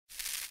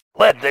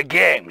Let the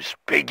games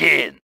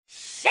begin.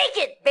 Shake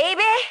it,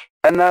 baby!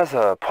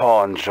 Another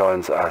pawn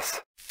joins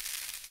us.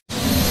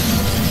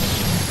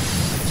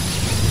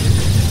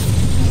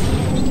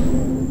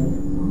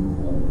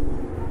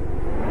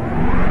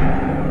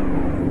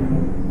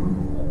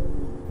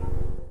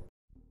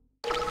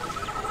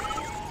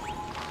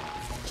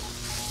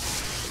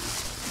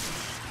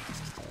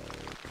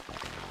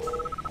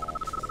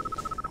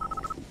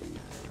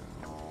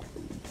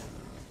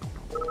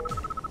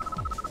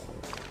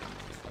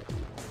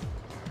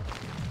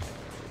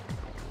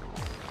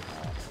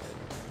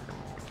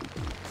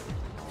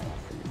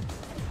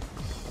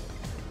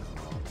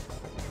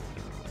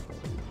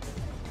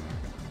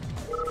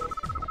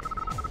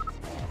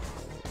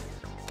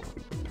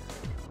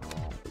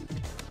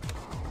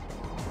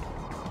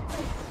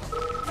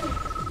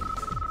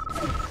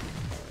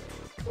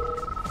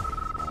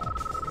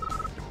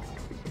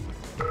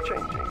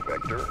 Changing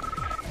vector.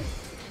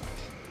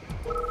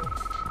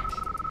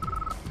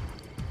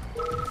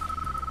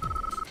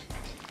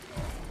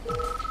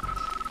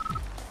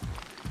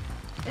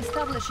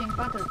 Establishing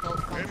battlefield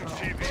control.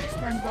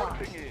 Stand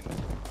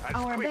by.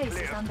 Our base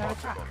is under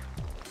attack.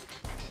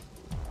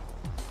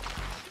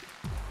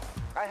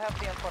 I have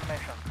the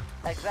information.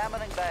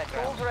 Examining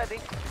diagram. Tools ready.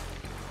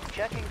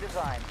 Checking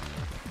design.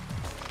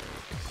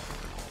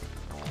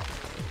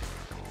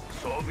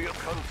 Soviet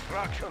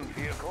construction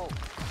vehicle.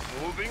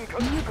 Moving New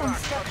construction.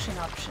 construction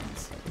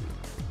options.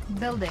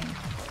 Building.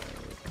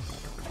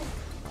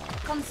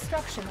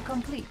 Construction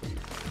complete.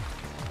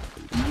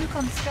 New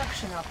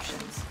construction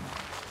options.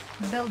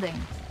 Building.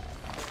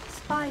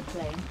 Spy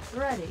plane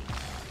ready.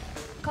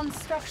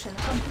 Construction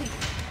complete.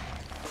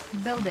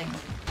 Building.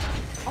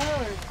 Oil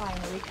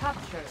refinery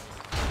captured.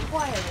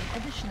 Acquiring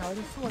additional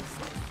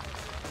resources.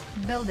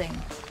 Building.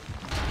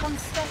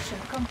 Construction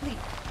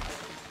complete.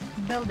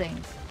 Building.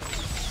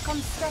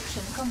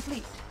 Construction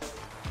complete.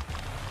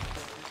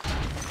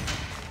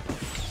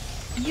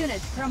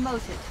 Unit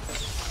promoted.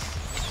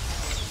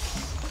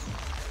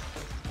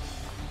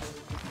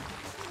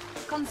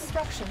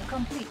 Construction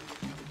complete.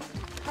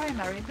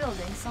 Primary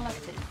building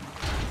selected.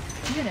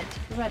 Unit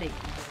ready.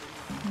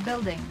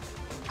 Building.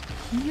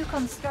 New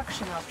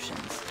construction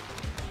options.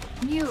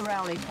 New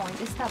rally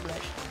point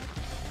established.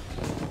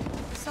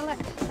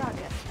 Select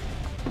target.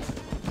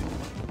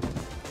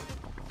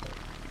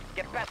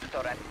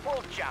 Capacitor at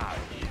full charge.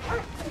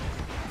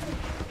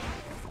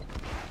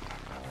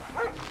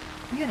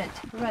 Unit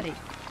ready.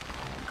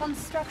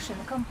 Construction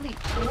complete.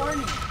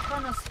 Warning,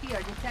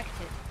 chronosphere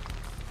detected.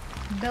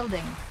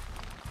 Building.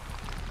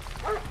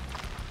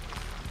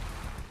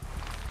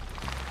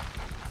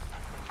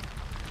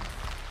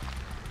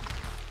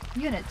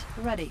 Unit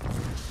ready.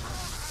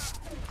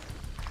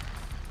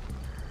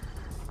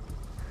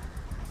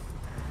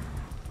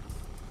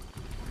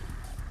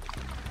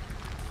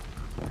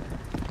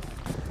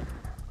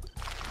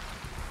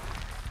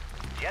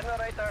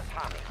 Generators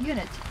humming.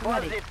 Unit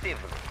ready. Positively.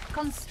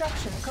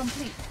 Construction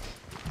complete.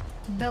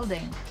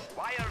 Building.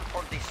 Wired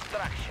for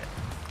destruction.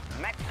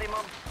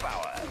 Maximum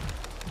power.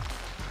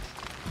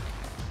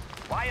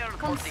 Wired for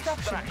Construction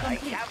destruction.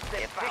 complete. I have the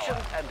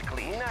efficient and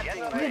clean.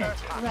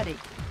 Unit ready.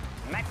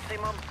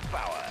 Maximum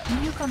power.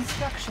 New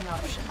construction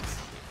options.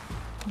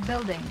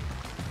 Building.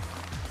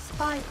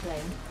 Spy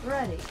plane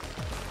ready.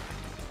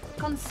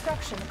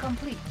 Construction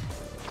complete.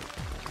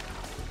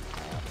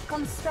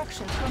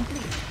 Construction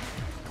complete.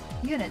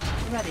 Unit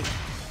ready.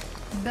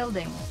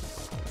 Building.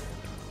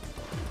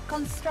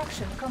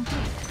 Construction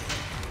complete.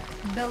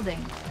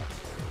 Building.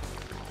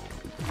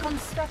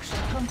 Construction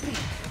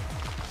complete.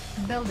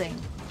 Building.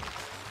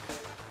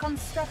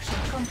 Construction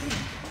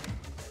complete.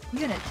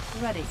 Unit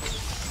ready.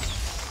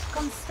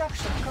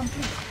 Construction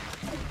complete.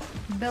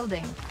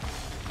 Building.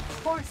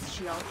 Force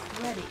shield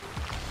ready.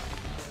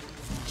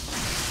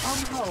 On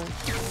hold.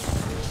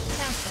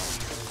 Cancel.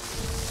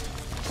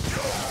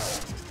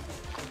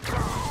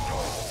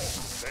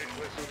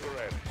 Data super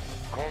red.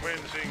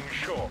 Commencing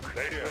shock.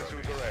 Data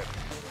super red.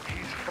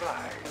 He's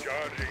fried.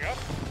 Charging up.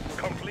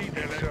 Complete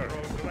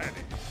electrode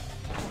ready.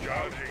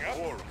 Charging up.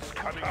 Wolves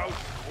coming out.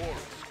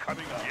 Wolves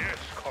coming up. Yes,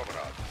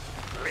 comrade.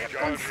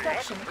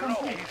 Construction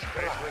complete. He's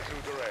fried.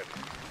 Super red.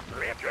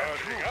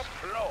 Charging up.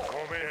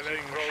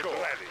 Commencing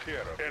shock.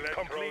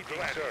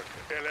 Completing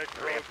circuit.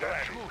 Electrode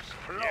ready.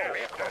 Yes,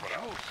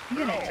 comrade.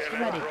 Unit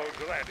ready.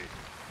 Electrode ready.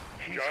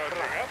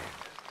 Charging up.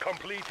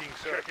 Completing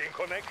circuit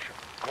connection.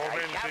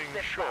 Commencing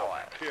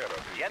shock.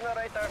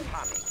 Generators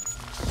humming.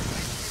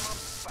 Maximum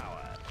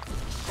power.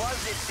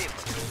 Positive.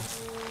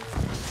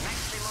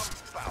 Maximum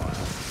power.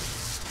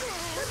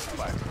 That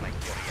sparks my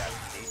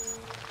curiosity.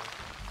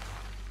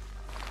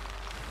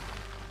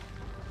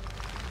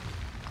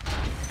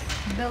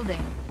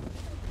 Building.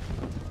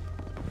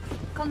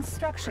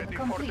 Construction Ready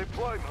complete. for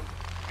deployment.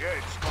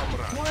 Yes,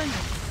 comrade.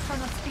 Warning,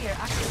 chronosphere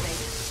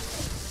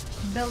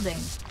activated.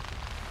 Building.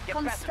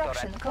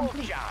 Construction Capacitor at full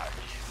complete.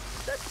 charge.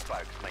 That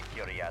sparks my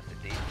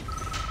curiosity.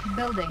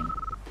 Building.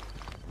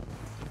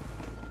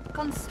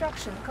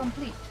 Construction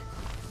complete.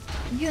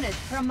 Unit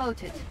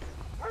promoted.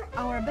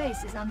 Our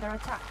base is under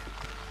attack.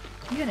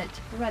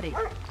 Unit ready.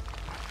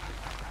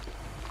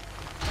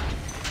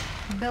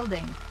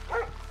 Building.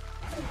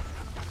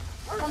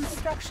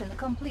 Construction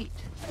complete.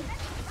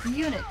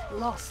 Unit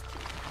lost.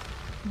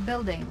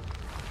 Building.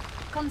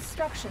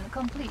 Construction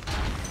complete.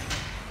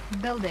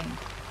 Building.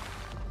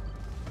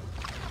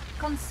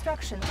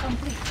 Construction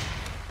complete.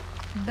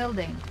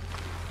 Building.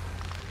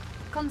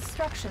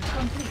 Construction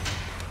complete.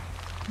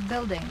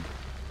 Building.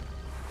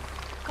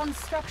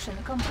 Construction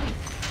complete.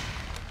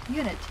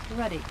 Unit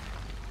ready.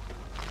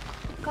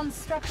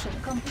 Construction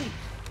complete.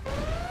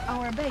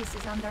 Our base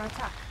is under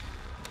attack.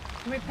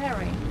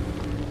 Repairing.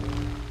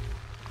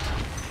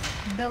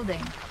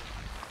 Building.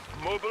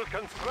 Mobile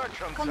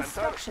construction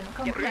Construction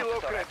center. complete.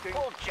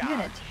 Relocating.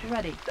 Unit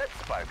ready. That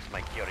sparks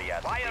my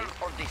curiosity. Fire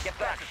for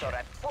destruction.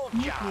 at full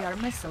Nuclear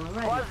missile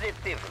ready.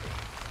 Positively.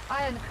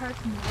 Iron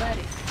curtain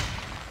ready.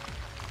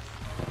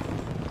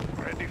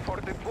 Ready for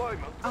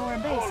deployment. Our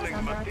base is Hauling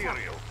under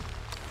material.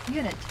 attack.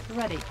 Unit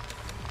ready.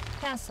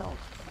 Cancelled.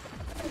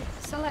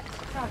 Select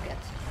target.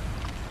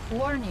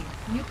 Warning,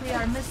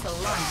 nuclear missile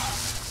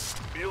launched.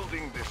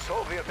 Building the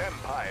Soviet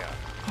Empire.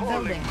 Hauling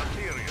Building.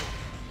 material.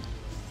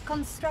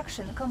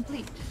 Construction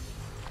complete.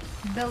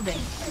 Building.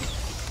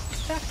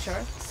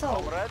 Structure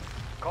sold. Comrade,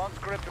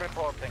 conscript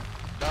reporting.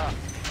 Da.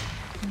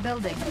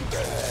 Building.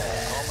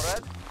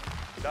 Comrade.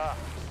 Da.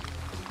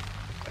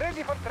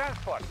 Ready for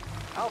transport.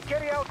 I'll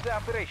carry out the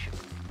operation.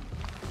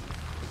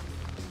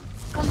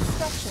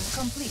 Construction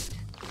complete.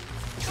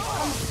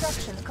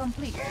 Construction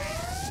complete.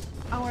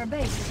 Our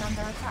base is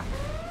under attack.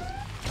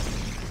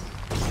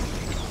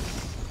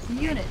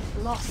 Unit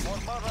lost.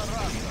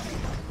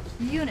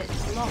 Unit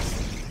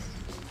lost.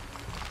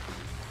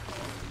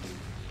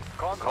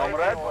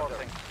 Comrade.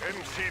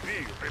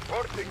 MCV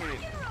reporting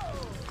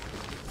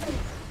in.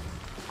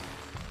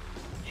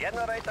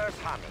 Generator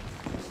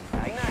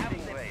humming.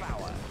 Nothing wasted.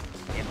 Power.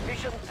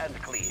 Efficient and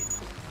clean.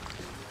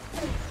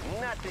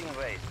 Nothing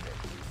wasted.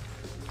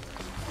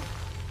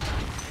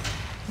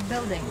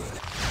 Building.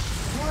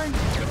 Warning,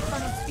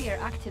 chronosphere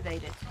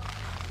activated.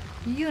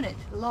 Unit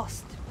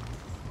lost.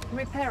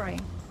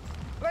 Repairing.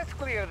 Let's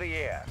clear the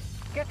air.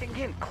 Getting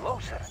in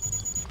closer.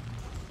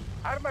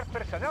 Armored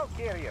personnel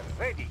carrier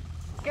ready.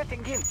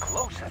 Getting in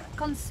closer.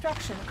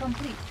 Construction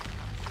complete.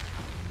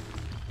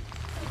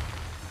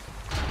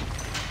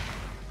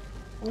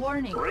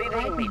 Warning, Reading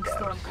lightning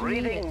storm meters.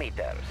 Reading created.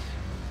 meters.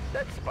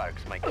 That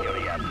sparks my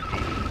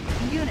curiosity.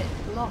 Unit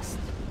lost.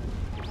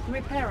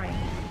 Repairing.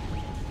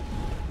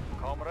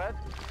 Comrade,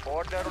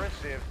 order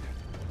received.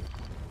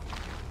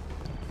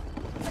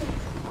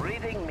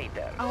 Reading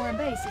meters. Our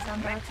base is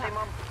under attack.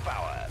 Maximum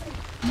power.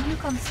 New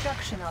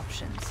construction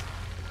options.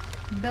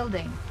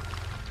 Building.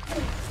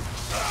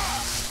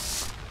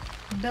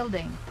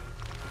 Building.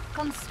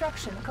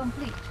 Construction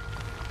complete.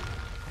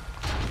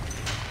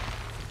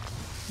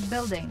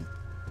 Building.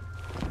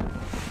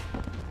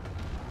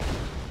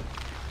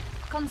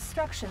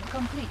 Construction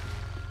complete.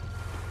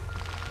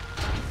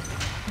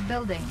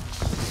 Building.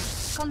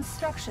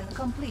 Construction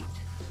complete.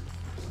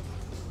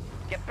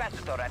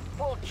 Capacitor at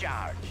full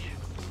charge.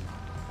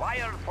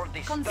 Wire for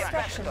the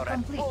Construction capacitor at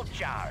complete. full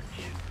charge.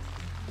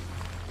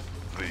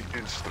 The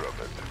instrument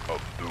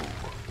of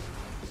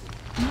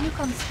doom. New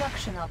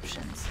construction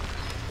options.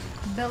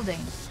 Building.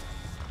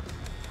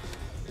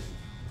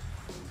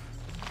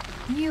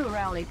 New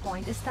rally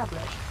point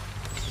established.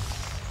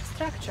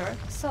 Structure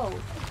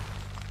sold.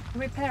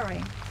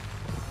 Repairing.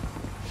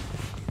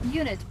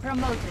 Unit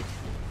promoted.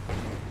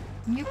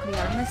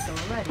 Nuclear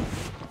missile ready.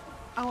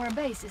 Our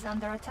base is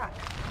under attack.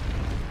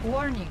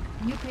 Warning,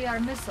 nuclear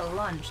missile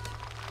launched.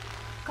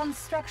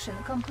 Construction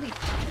complete.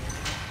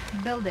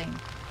 Building.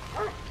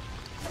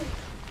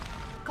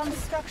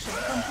 Construction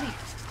complete.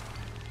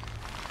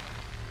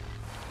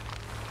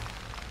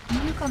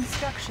 New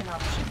construction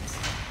options.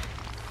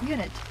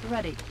 Unit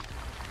ready.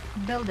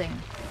 Building.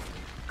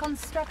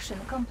 Construction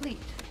complete.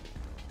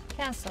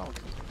 Cancelled.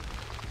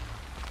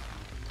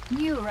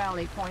 New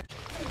rally point.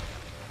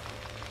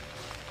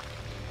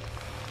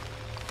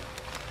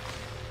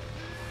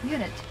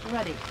 Unit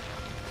ready.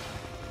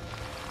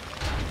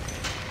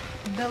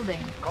 Building.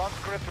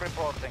 Conscript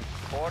reporting.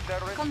 Order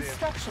received.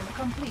 Construction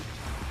complete.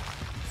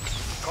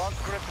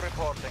 Conscript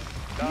reporting.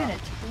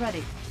 Unit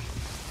ready.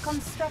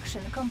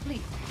 Construction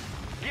complete.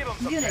 Give them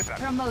some Unit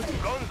pepper.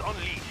 promoted. Guns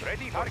unleashed.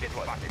 Ready for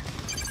deployment.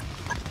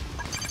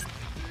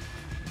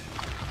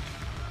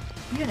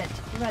 Unit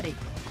ready.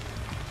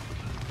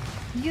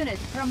 Unit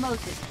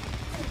promoted.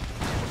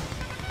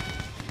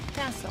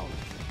 Cancelled.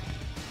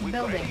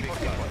 Building.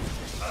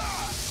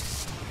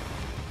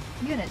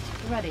 Unit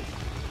ready.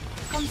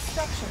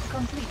 Construction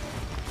complete.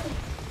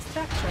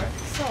 Structure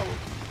sold.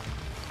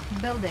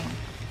 Building.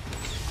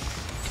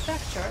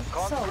 Structure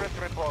sold.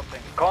 Conscript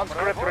reporting.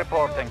 Conscript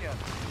reporting.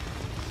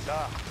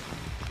 Da.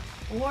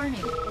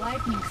 Warning,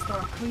 lightning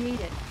storm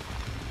created.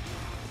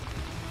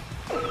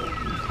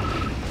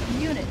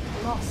 Unit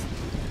lost.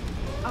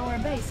 Our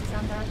base is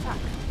under attack.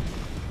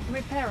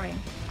 Repairing.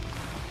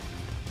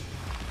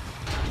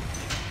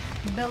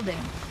 Building.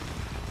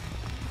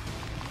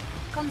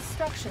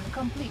 Construction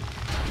complete.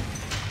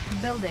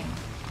 Building.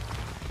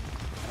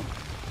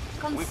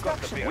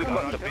 Construction We've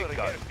got complete. the big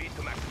gun. Beat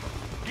to maximum.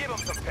 Give him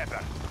some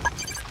pepper.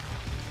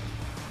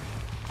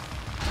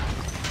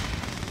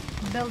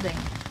 Building.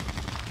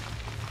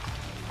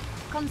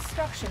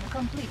 Construction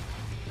complete.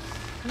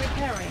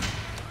 Repairing.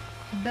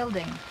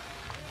 Building.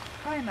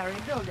 Primary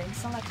building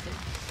selected.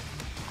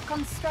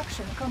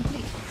 Construction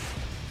complete.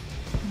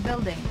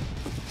 Building.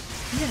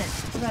 Unit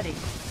ready.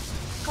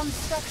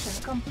 Construction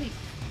complete.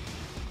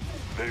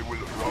 They will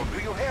rob Do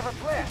it. you have a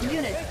plan?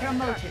 Unit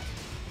promoted.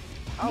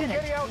 I'll Unit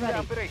carry out the ready.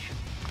 operation.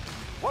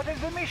 What is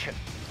the mission?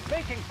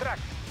 Making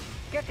tracks.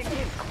 Getting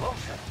in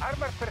closer.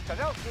 Armored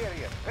personnel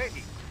carrier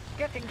ready.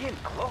 Getting in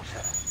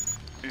closer.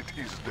 It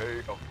is day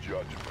of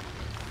judgment.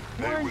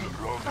 They Warning. will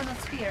rob it.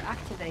 Chronosphere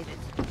activated.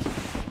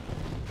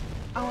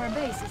 Our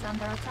base is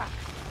under attack.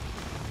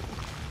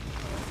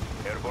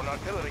 Airborne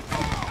artillery.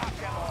 Knock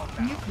them all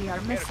down.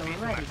 Nuclear missile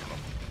Airspeed ready. maximum.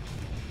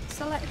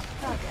 Select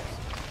target.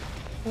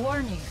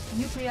 Warning.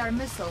 Nuclear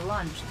missile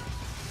launched.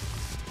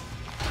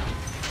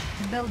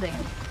 Building.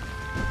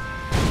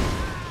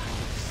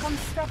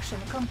 Construction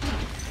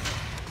complete.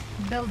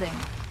 Building.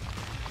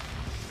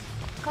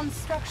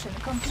 Construction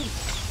complete.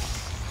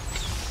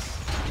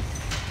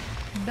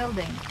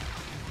 Building.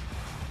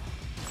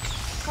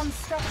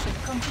 Construction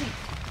complete.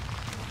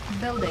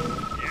 Building.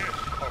 Yes,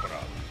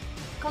 comrade.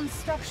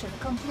 Construction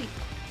complete.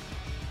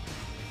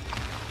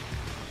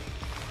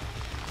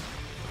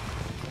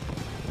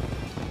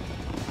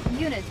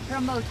 Unit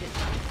promoted.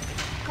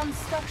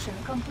 Construction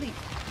complete.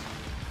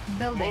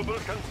 Building. Mobile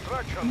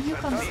construction New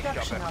center.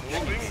 construction Moving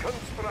options.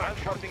 construction.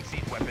 Transporting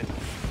siege weapon.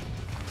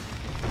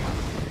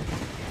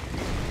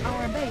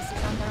 Our base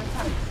is under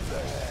attack.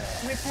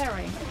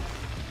 Repairing.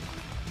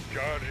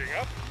 Charging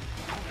up.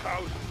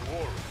 2,000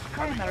 wolves.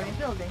 Primary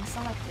building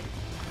selected.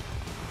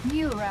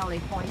 New rally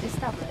point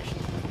established.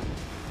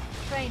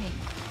 Training.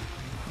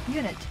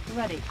 Unit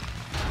ready.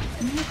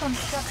 New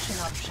construction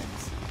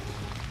options.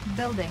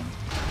 Building.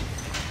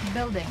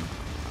 Building.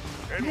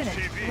 Unit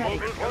MCV. ready.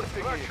 Mobile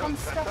construction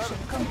Construction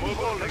center. complete.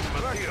 Mobile We've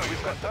construction got the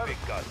center.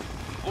 big guns.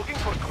 Looking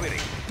for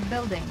quitting.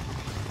 Building.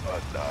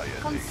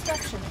 Annihilate.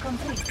 Construction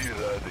complete.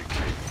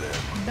 Eradicate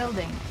them.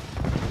 Building.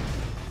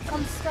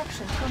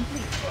 Construction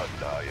complete.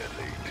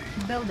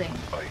 Annihilate. Building.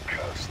 I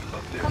cast a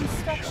deadly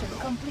Construction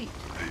shadow. complete.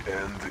 The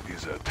end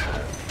is at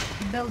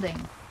hand. Building.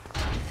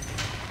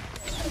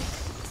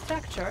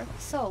 Structure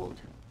sold.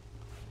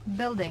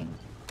 Building.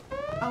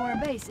 Our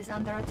base is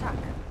under attack.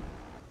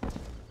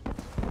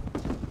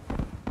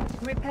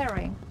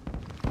 Repairing.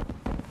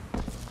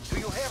 Do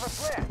you have a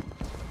plan?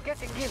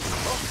 Getting in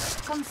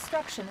closer.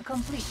 Construction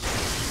complete.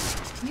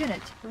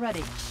 Unit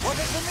ready. What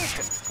is the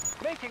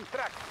mission? Making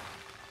tracks.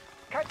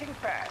 Cutting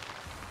path.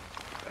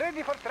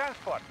 Ready for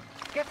transport.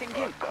 Getting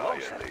in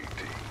closer.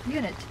 Annihilating.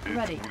 Unit It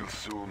ready. will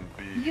soon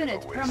be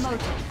Unit a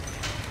promoted.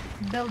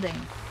 Building.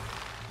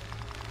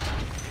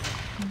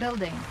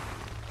 Building.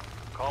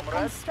 Comrades,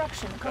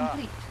 Construction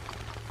complete.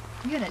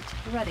 Unit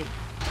ready.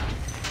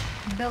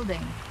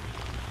 Building.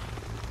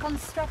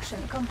 Construction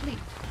complete.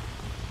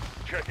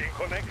 Checking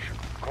connection.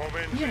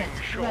 Commencing Unit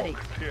shock ready.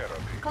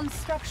 therapy.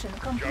 Construction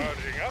complete.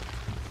 Charging up.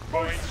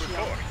 Going Force to shield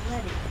source.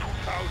 ready.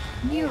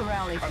 2,000 New wolves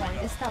rally coming point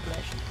up.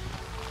 established.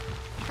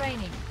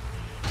 Training.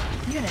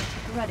 Unit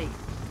ready.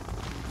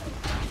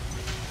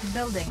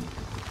 Building.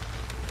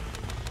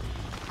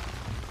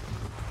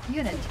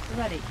 Unit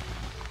ready.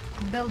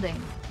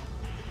 Building.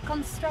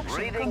 Construction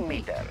reading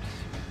complete. meters.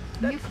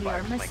 Nuclear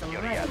Sparks my missile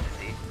ready.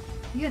 curiosity.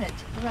 Unit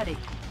ready.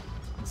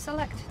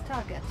 Select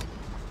target.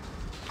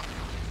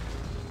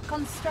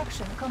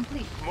 Construction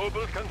complete.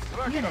 Mobile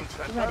construction Unit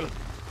center. ready.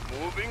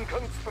 Moving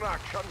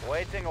construction.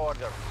 Waiting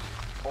order.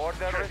 Order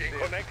Checking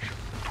received. connection.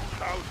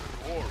 2,000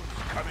 wolves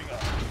coming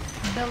up.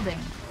 Building.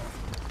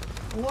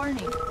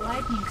 Warning,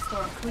 lightning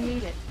storm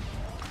created.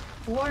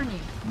 Warning,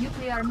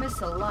 nuclear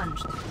missile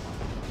launched.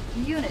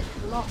 Unit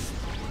lost.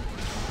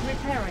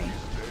 Repairing.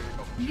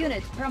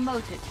 Unit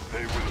promoted.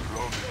 They will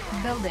roam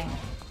it. Building.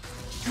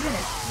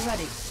 Unit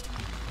ready.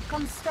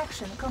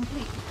 Construction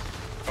complete.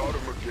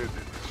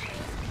 Armageddon is here.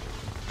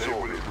 They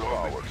will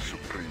roam it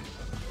supreme.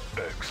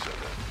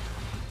 Excellent.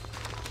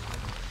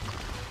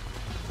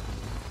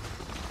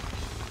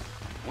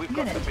 We've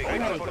got Unit the big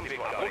ready.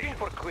 guns. Looking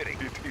for quitting.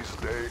 It is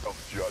day of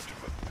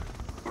judgment.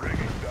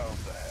 Bringing down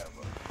the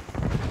hammer.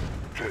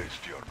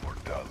 Taste your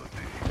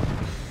mortality.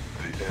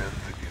 The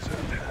end is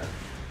at hand.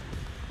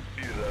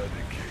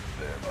 Eradicate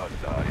them.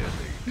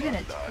 Annihilate.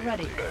 Unit Annihilate.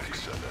 ready.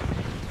 Excellent.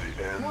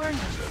 The end Warning,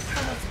 is at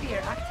hand.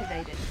 chronosphere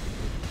activated.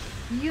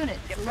 Unit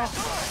lost.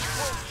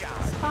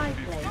 Spy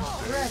plane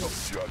Day ready.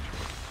 of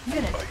judgment.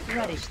 Unit I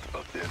ready. cast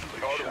a deadly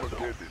shadow.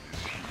 Armageddon is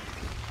here.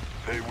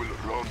 They will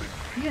roam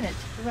in Unit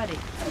ready.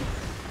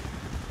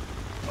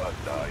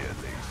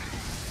 annihilating.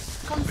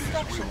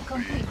 Construction This will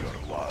complete. be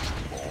your last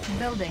moment.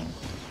 Building.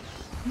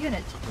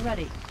 Unit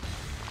ready.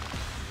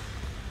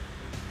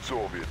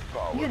 Soviet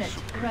power Unit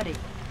supreme. ready.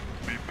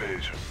 Be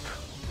patient.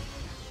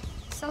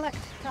 Select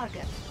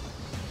target.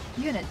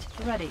 Unit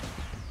ready.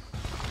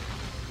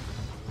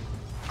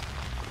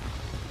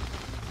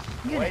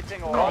 Unit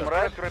Waiting ready. order.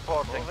 Comrade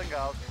reporting. Moving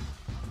out.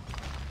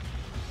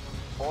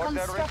 Order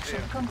Construction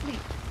received. complete.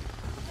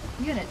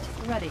 Unit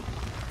ready.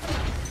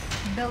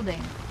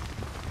 Building.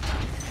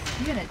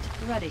 Unit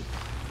ready.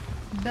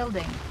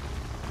 Building.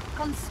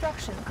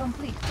 Construction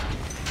complete.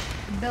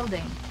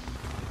 Building.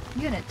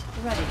 Unit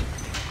ready.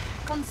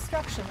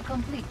 Construction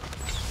complete.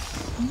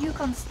 New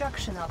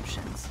construction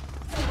options.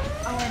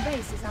 Our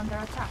base is under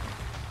attack.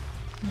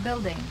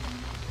 Building.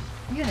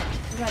 Unit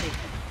ready.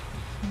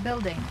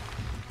 Building.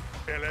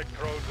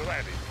 Electrodes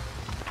ready.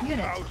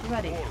 Unit 2,000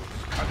 ready.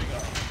 wolves coming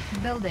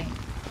up. Building.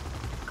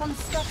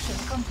 Construction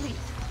complete.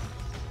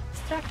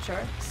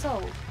 Structure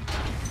sold.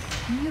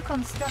 New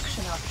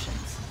construction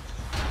options.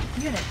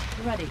 Unit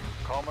ready.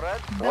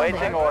 Comrade, Building.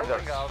 Waiting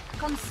orders.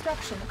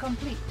 Construction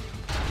complete.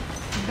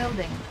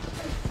 Building.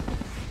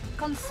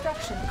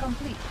 Construction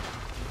complete.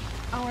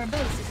 Our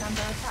base is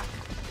under attack.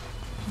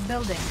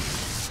 Building.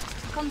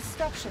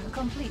 Construction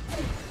complete.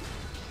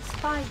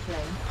 Spy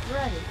plane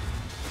ready.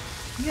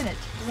 Unit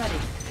ready.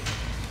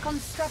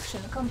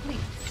 Construction complete.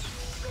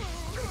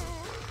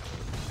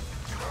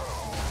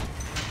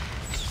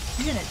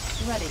 Unit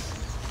ready.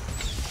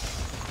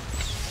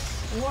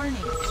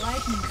 Warning,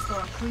 lightning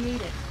storm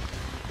created.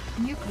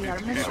 Nuclear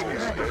missile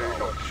ready.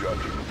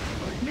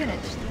 Unit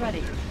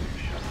ready.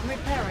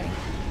 Repairing.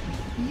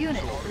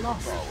 Unit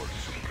lost.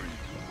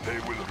 They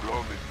will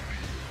roam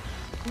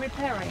in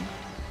Repairing.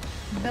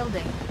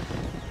 Building.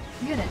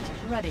 Unit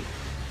ready.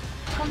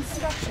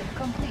 Construction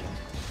complete.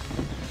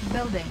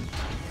 Building.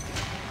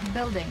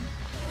 Building.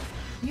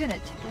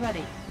 Unit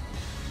ready.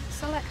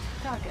 Select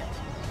target.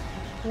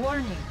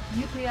 Warning,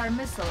 nuclear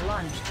missile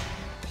launched.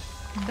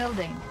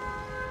 Building.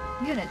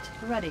 Unit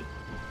ready.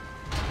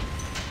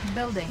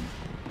 Building.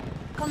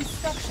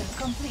 Construction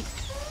complete.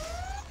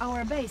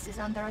 Our base is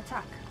under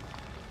attack.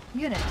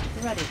 Unit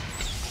ready.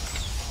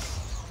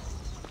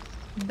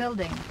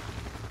 Building.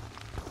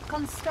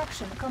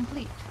 Construction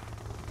complete.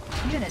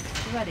 Unit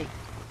ready.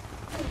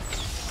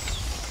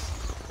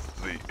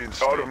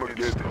 the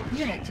Armageddon.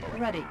 Unit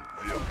ready.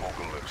 The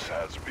apocalypse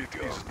has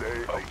begun. This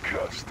day I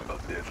cast a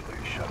deadly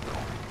shadow.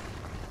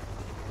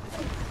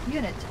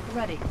 Unit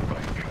ready.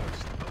 I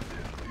cast a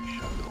deadly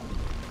shadow.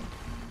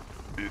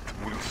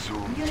 It will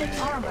soon Unit be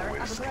armor a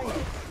wasteland.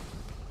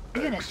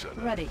 upgraded. Unit Excellent.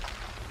 ready.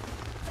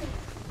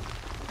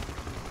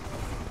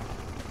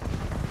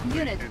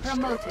 Unit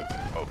promoted.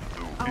 Of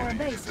doom. Our It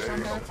base is day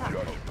under of attack.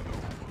 judgment.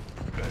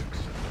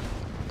 Excellent.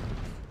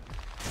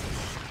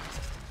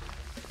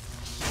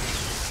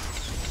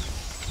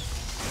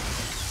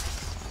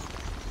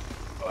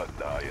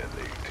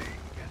 Annihilating.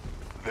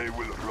 They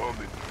will roam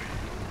in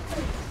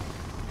free.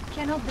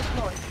 Cannot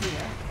deploy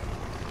here.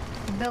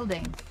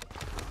 Building.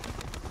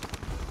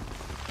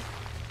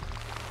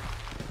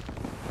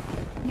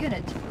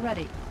 Unit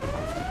ready.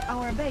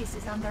 Our base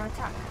is under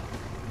attack.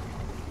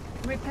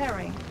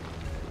 Repairing.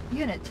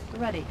 Unit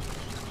ready.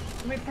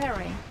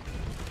 Repairing.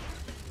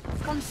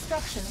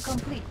 Construction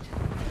complete.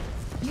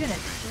 Unit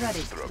ready.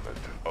 Instrument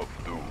of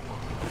doom.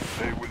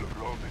 They will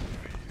roam in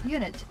free.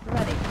 Unit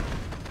ready.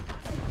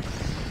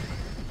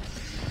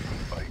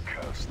 I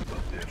cast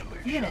a deadly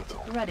Unit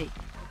shadow. ready.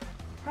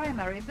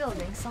 Primary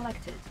building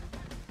selected.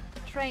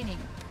 Training.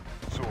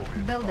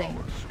 Soviet Building.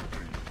 power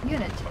supreme.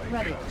 Unit I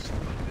ready. cast a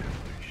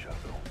deadly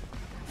shadow.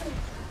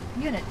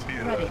 Unit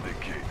ready.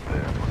 Eradicate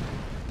them.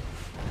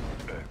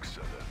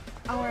 Excellent.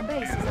 Our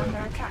base is under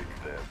attack.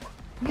 Eradicate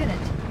them.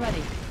 Unit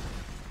ready.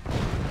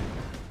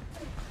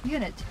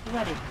 Unit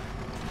ready.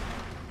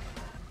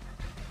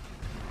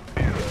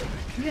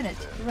 Eradicate Unit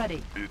them.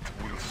 ready. It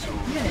will soon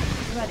Unit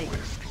be ready. a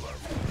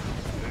wasteland.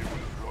 They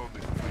will roam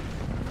in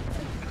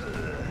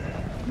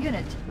free,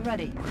 Unit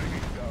ready.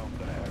 bringing down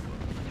the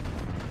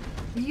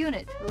hammer.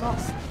 Unit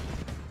lost.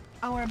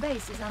 Our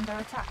base is under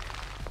attack.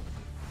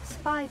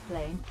 Spy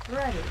plane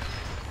ready.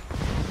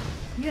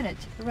 Unit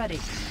ready.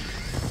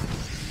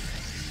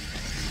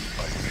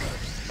 I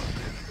cast a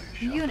deadly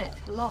shadow. Unit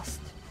lost.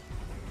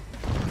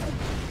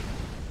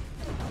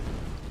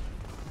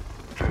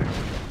 Take them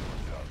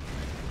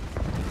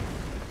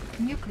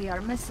down.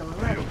 Nuclear missile The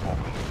ready.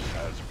 apocalypse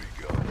has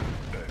begun.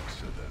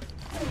 Excellent.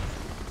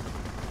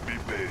 Be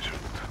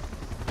patient.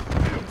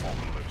 The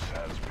apocalypse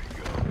has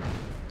begun.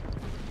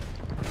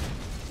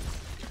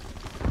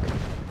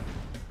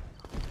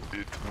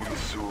 It will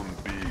soon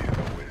be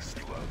a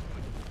wasteland.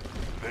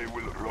 They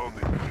will roam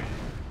in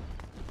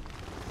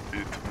free.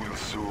 It will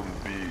soon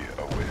be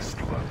a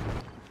wasteland.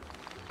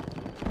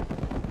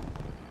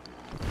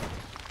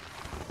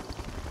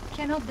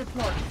 Cannot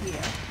deploy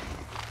here.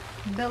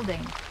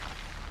 Building.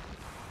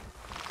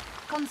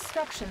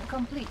 Construction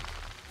complete.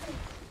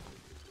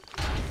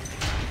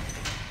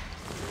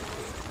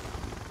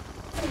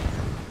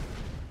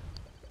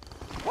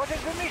 What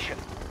is the mission?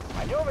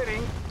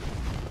 Maneuvering.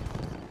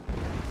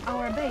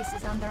 Our base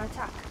is under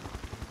attack.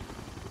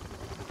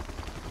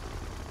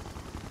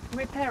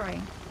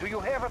 Repairing. Do you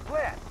have a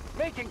plan?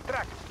 Making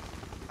tracks.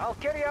 I'll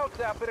carry out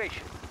the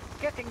operation.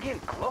 Getting in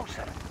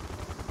closer.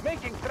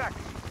 Making tracks.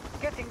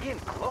 Getting in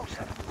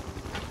closer.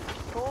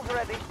 Tools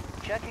ready.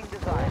 Checking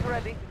design. Tools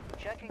ready.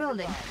 Checking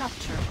Building design.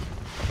 captured.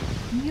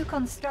 New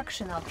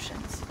construction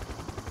options.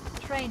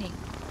 Training.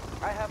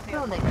 I have the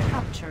Building information.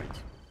 captured.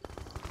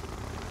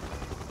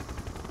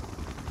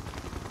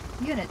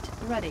 Unit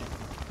ready.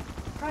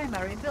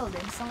 Primary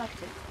building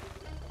selected.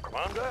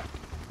 Commander?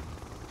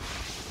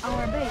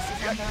 Our base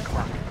is under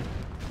attack.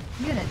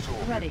 Unit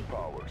ready.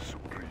 Power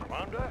supreme.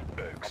 Commander?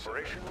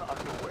 Operation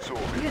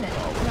underway. Unit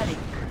ready.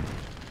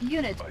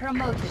 Unit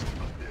promoted.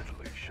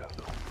 Deadly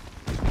shadow.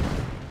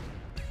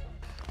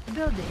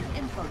 Building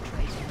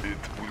infiltrated.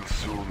 It will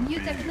soon New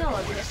be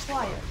technology a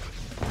acquired.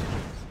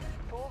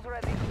 Tools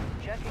ready.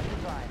 Checking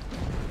design.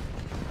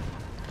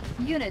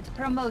 Unit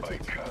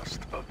promoted.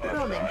 cast a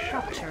Building deadly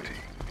captured. shooting.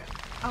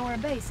 Our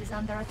base is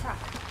under attack.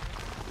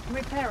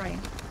 Repairing.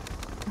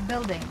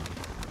 Building.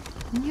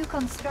 New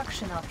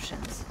construction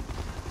options.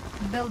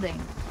 Building.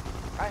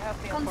 I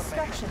have the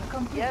Construction information.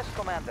 complete. Yes,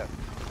 Commander.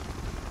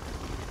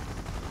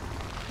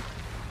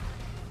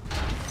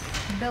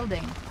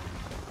 Building.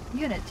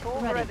 Unit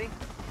Tools ready. ready.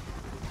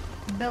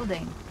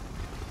 Building.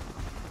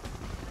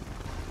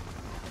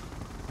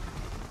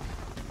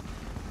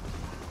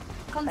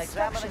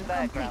 Construction Examining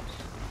complete. diagrams.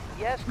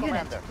 Yes, Unit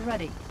Commander.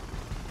 ready.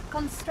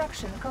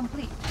 Construction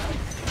complete.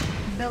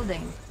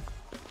 Building.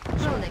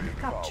 Building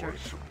captured.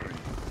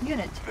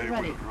 Unit They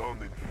ready. will run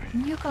in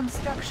fear. New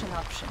construction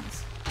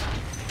options.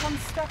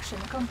 Construction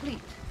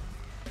complete.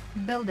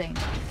 Building.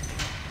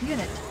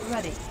 Unit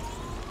ready.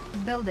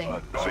 Building.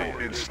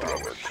 The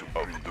instrument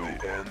of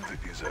the end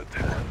is at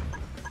hand.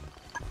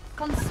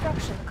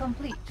 Construction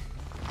complete.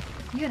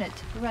 Unit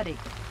ready.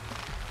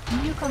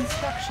 New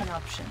construction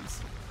options.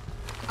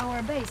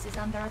 Our base is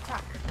under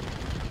attack.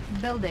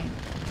 Building.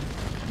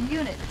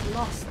 Unit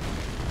lost.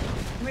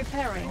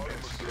 Repairing.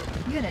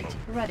 Unit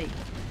ready.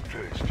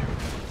 Face your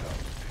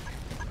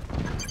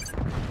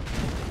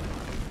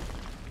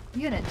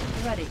Unit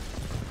ready.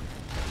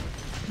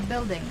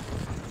 Building.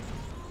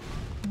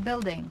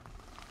 Building.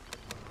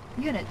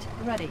 Unit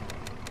ready.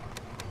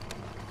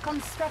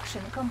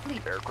 Construction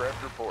complete.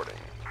 Aircraft reporting.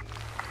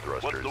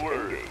 Thrusters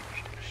engaged.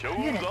 Shows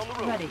Unit on the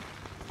road. ready.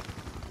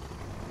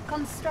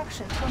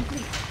 Construction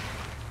complete.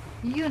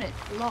 Unit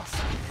lost.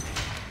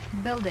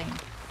 Building.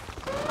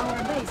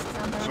 Our base is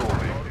under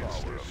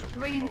attack.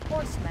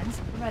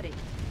 Reinforcements ready.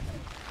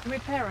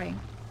 Repairing.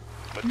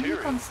 New Material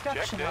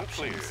construction checked and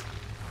cleared. options.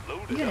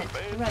 Loaded Unit up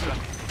and ready.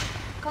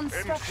 trucked.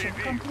 Construction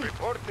MCV complete.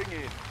 reporting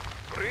in.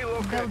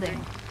 Relocating.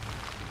 Building.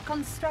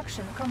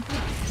 Construction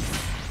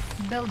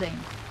complete. Building.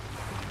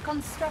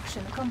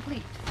 Construction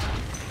complete.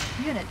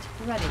 Unit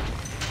ready.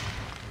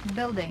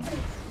 Building.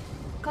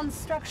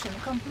 Construction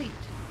complete.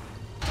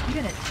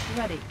 Unit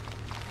ready.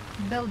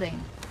 Building.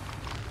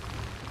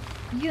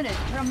 Unit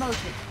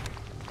promoted.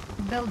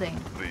 Building.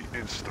 The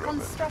instrument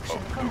Construction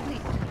of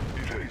complete.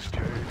 Face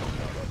your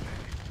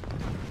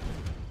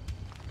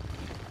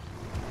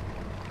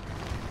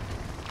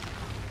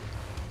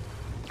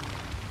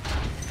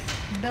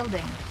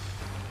Building.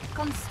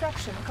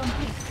 Construction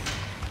complete.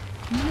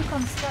 New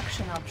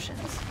construction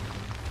options.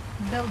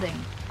 Building.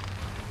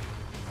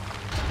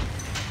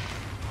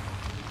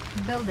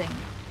 Building.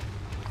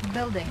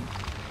 Building.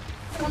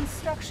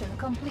 Construction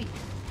complete.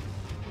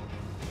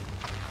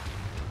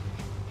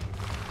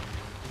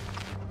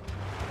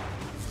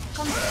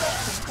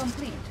 Construction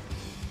complete.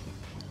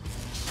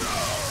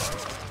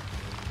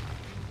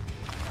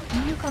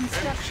 New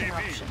construction MCV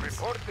options.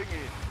 reporting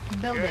in.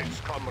 Building.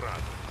 Yes,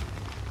 comrade.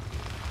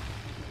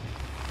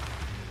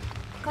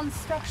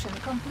 Construction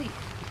complete.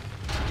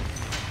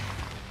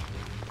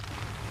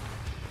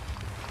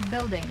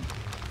 Building.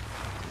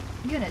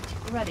 Unit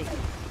ready.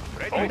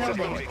 Ready.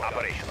 Building.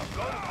 Operational.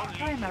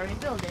 Primary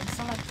building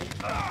selected.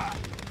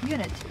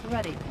 Unit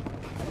ready.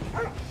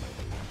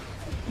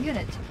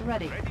 Unit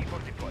ready. Ready for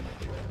deployment.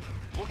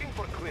 Looking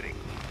for clearing.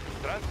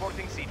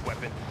 Transporting seat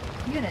weapon.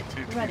 Unit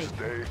It ready. is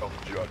day of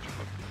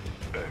judgment.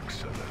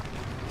 Excellent.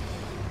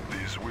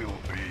 This will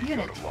be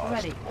Unit your last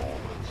ready.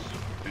 moments.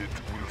 It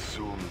will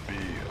soon be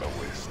a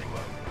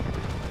wasteland.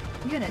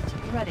 Unit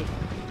ready.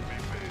 Be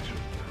patient.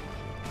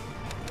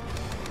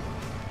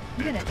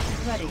 Unit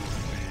ready. Be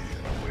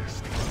a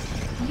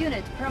wasteland.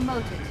 Unit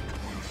promoted.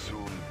 It will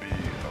soon be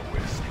a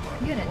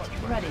wasteland. Unit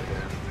ready.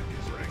 End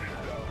is bringing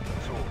down the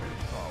Soviet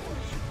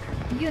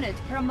powers. Unit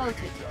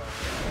promoted.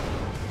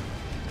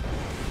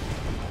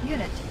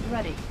 Unit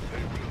ready.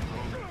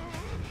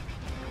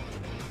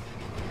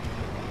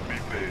 Be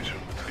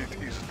patient.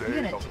 It is day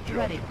Unit of judgment.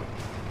 ready.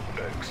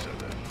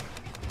 Excellent.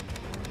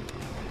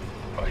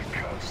 I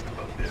cast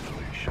a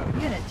deadly shadow.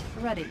 Unit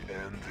ready. The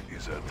end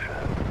is at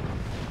hand.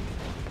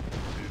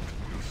 It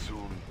will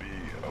soon be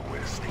a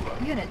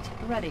wasteland. Unit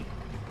ready.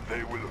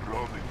 They will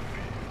run in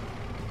fear.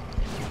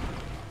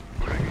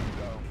 Bringing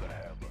down the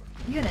hammer.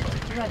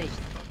 Unit ready.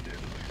 A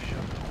deadly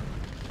shadow.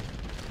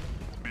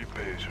 Be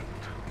patient.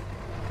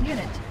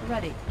 Unit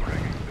ready.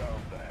 Bringing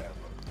down the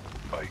hammer.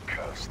 I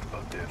cast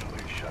a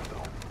deadly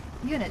shadow.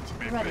 Unit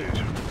Be ready.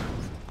 patient.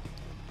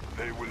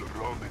 They will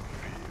run in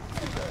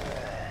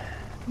fear.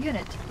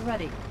 Unit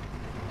ready.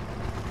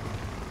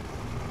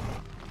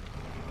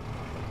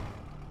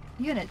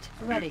 Unit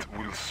ready. It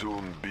will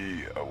soon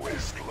be a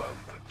wasteland.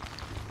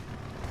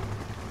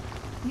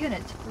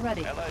 Unit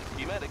ready. Allied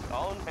schematic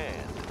on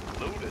hand.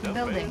 Loaded up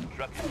Building. and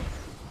trucked.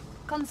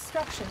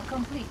 Construction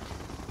complete.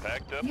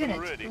 Packed up Unit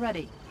and ready.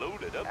 ready.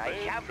 Loaded up I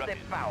and have the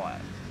trucking. power.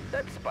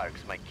 That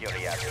sparks my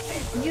curiosity.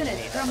 Unit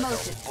Need a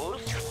promoted. little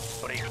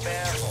boost?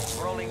 Prepare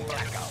for rolling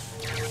blackout.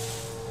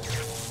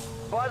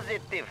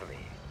 Positively.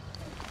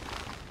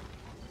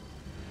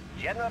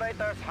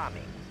 Generators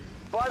humming.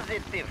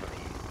 Positively.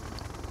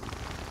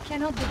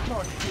 Cannot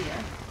deploy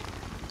here.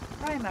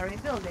 Primary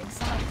building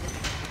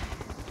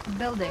selected.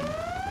 Building.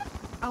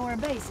 Our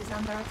base is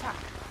under attack.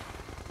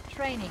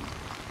 Training.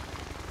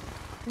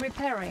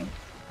 Repairing.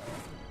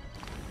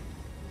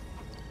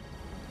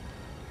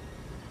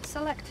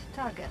 Select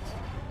target.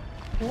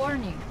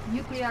 Warning,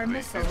 nuclear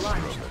missile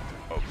launched.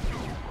 Of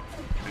doom.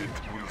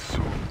 It will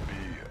soon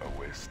be a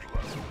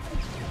wasteland.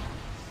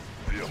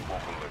 The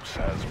apocalypse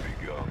has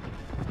begun.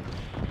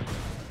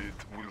 It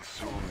will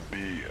soon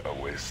be a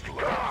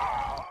wasteland.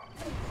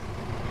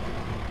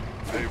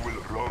 They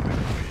will run in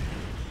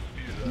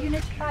fear.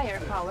 Unit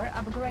firepower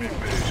upgraded.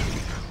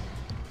 Patient.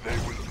 They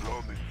will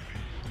run in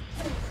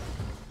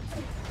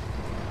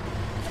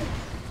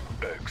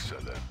fear.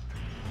 Excellent.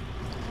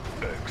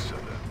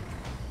 Excellent.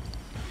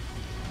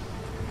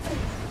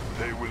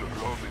 They will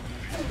run in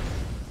fear.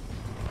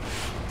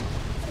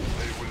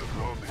 They will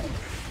run in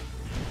fear.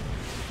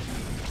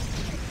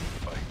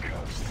 I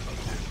cast a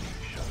deadly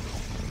shadow.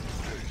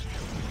 There is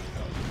just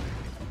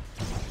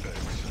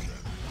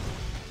excellent.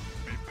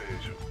 Be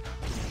patient.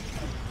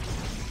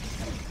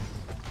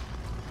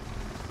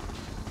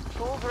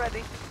 Tools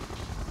ready.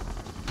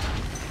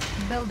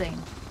 Building.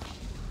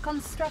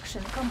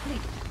 Construction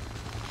complete.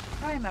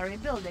 Primary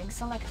building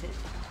selected.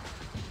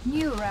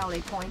 New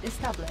rally point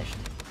established.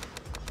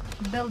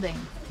 Building.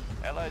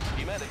 Allied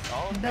schematic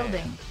on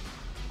Building. hand.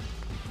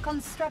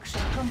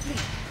 Construction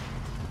complete.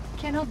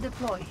 Cannot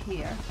deploy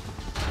here.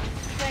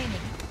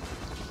 Training.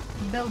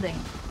 Building.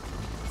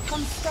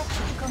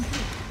 Construction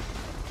complete.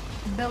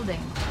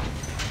 Building.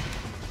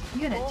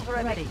 Unit Tools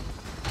ready. ready.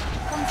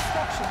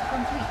 Construction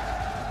complete.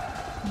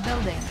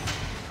 Building.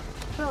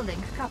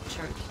 Building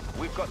captured.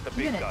 We've got the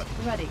big Unit gun.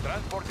 ready.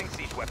 Transporting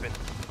siege weapon.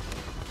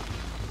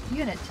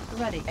 Unit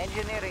ready.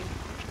 Engineering.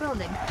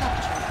 Building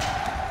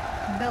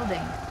captured.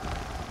 Building.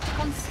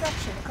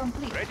 Construction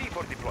complete. Ready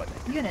for deployment.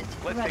 Unit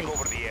Let's ready. take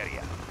over the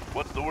area.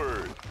 What's the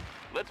word?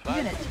 Let's find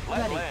Unit some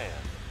flat ready. land.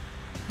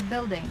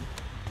 Building.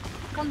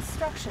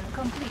 Construction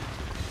complete.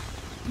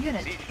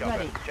 Unit Siege chopper.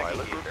 ready. Checking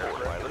Pilot in.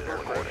 reporting.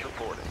 Pilot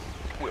reporting.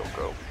 We'll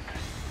go.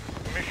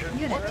 Mission.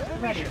 Unit What is the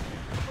ready. mission?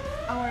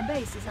 Our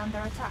base is under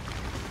attack.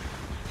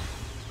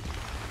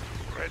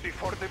 Ready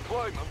for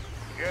deployment?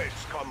 Yes,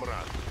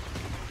 comrade.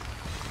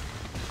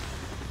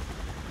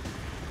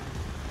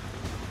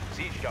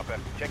 Siege chopper.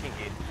 Checking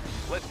in.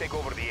 Let's take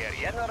over the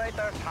area.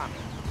 Generators humming.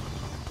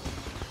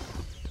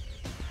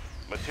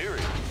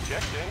 Material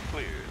checked and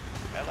cleared.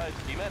 Allied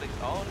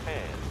schematics on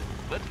hand.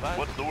 Let's find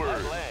What's the some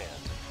word? flat land.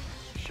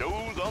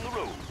 Shows on the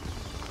road.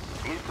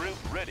 Blueprints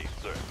ready,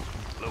 sir.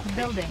 Location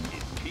Building.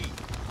 is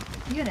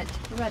key. Unit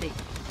ready.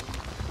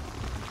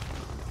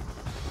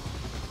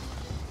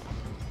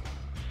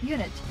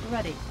 Unit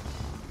ready.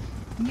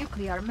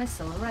 Nuclear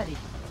missile ready.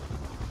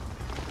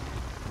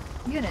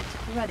 Unit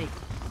ready.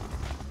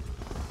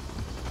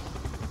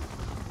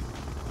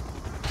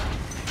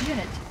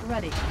 Unit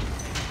ready.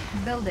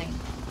 Building.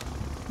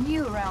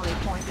 New rally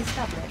point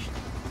established.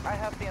 I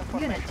have the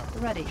Unit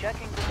information. ready.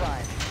 Checking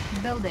design.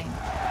 Building.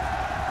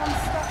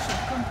 Construction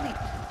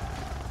complete.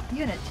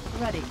 Unit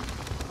ready.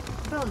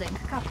 Building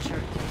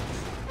captured.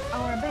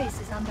 Our base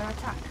is under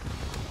attack.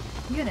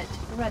 Unit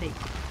ready.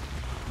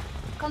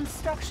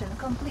 Construction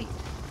complete.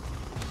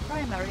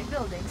 Primary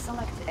building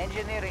selected.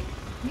 Engineering.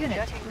 Unit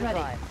Checking ready.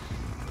 design.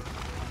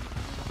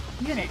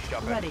 Unit Siege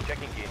chopper. ready.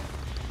 Checking in.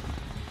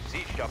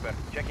 Siege chopper.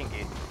 Checking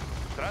in.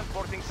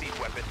 Transporting siege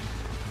weapon.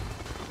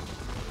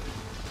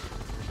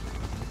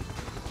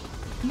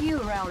 New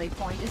rally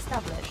point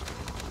established.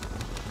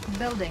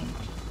 Building.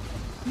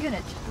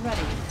 Unit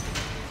ready.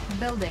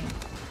 Building.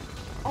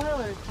 Oil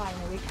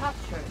refinery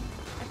captured.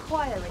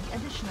 Acquiring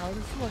additional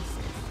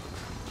resources.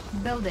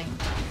 Building.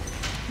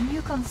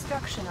 New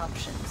construction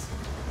options.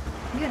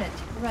 Unit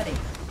ready.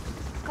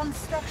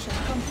 Construction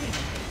complete.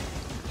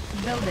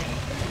 Building.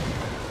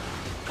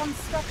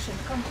 Construction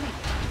complete.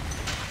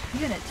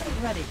 Unit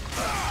ready.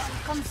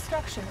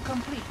 Construction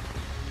complete.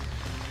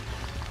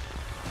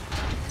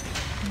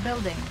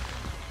 Building.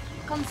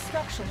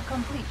 Construction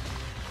complete.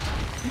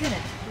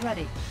 Unit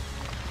ready.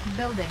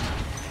 Building.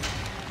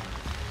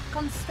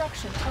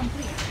 Construction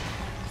complete.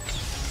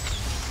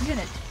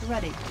 Unit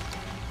ready.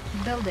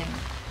 Building.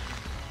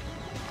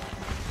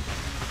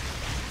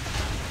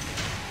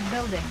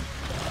 Building.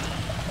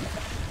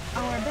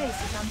 Our base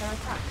is under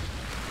attack.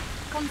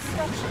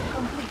 Construction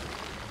complete.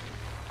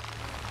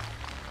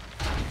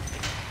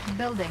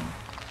 Building.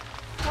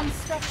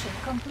 Construction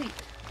complete.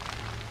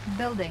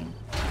 Building.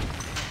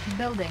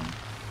 Building.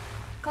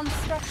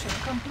 Construction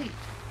complete.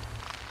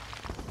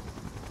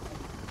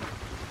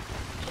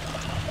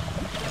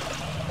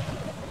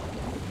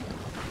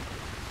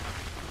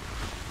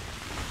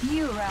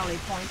 New rally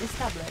point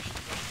established.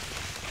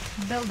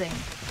 Building.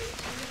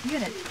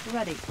 Unit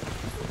ready.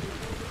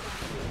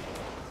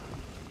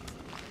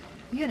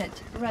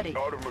 Unit ready.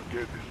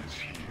 Armageddon is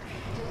here.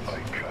 I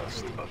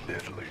cast a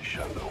deadly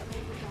shadow.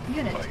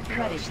 Unit I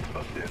ready. cast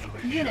a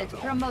deadly Unit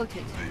shadow.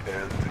 promoted. The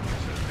end is at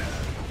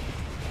hand.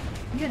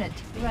 Unit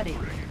ready.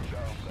 Bring it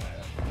down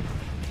there.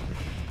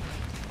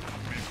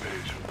 Be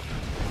patient.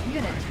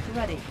 Unit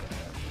ready.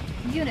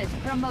 Unit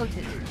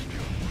promoted.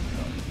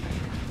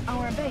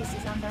 Our base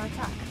is under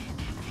attack.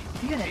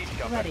 Unit Siege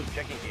chopper ready.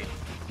 checking in.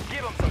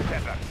 Give them some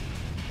pepper.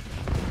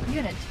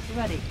 Unit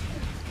ready.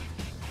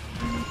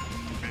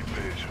 Be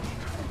patient.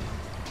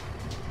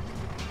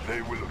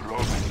 They will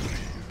rob and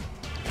leave.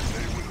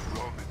 They will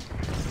rob and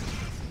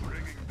leave.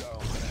 Bringing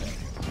down the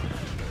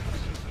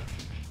excellent.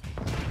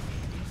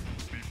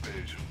 Be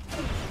patient.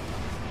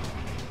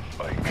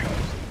 I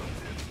cast a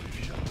deadly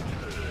shadow.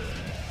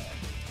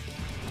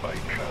 I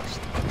cast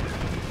a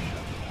deadly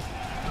shadow.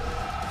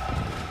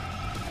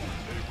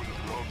 They will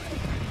rob and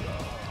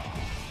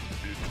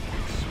leave. It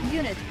will soon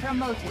Unit be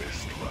promoted. a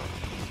wasteland.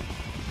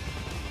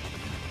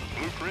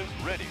 Blueprint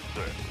ready,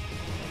 sir.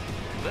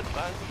 Let's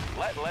find some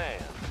flat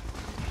land.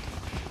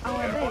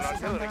 Our Airborne base is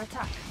under artillery.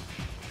 attack.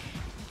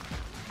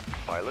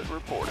 Pilot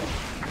reporting.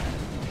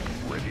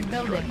 Ready to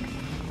Building.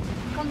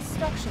 strike.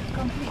 Construction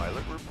complete.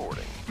 Pilot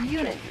reporting.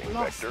 Unit Changing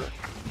lost. vector.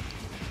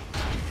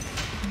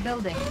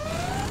 Building.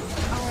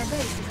 Our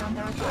base is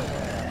under attack.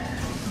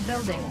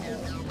 Building.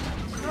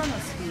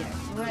 Chronosphere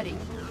ready.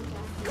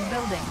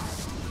 Building.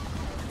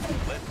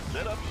 Let's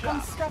set up shop.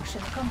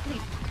 Construction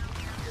complete.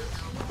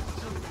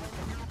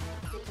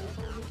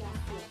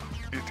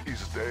 It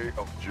is day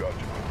of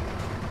judgment.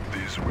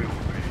 This will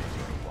be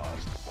your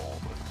last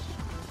moments.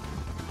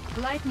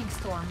 Lightning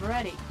storm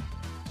ready.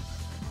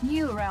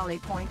 New rally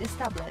point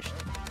established.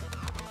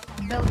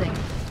 Building.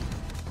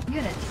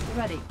 Unit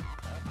ready.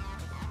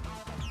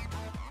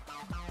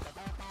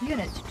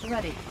 Unit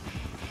ready.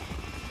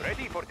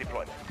 Ready for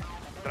deployment.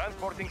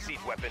 Transporting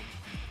siege weapon.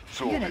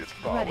 Soviet Unit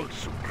power ready.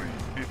 supreme.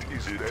 It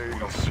is day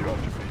of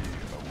judgment.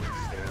 Our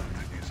end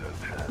is at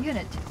hand.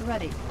 Unit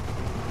ready.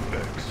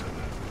 Excellent.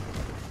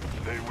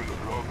 They will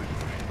rob and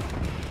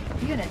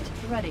leave. Unit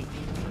ready.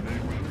 They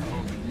will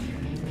rob and leave.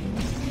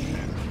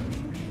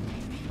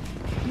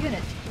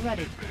 Unit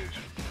ready.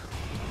 Patient.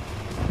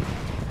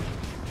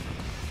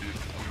 It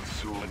will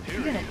soon be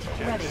Unit a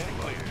ready.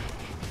 wasteland.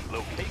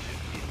 Location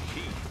is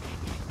key.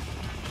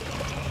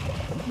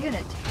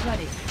 Unit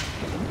ready.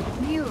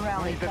 New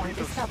rally point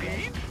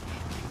established.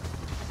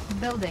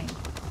 Building.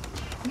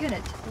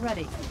 Unit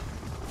ready.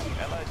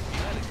 Allied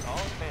units on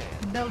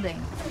hand.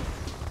 Building.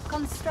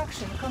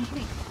 Construction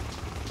complete.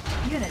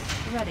 Unit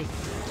ready.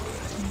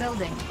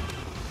 Building.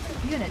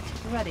 Unit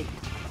ready.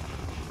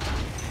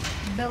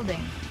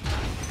 Building.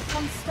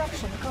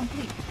 Construction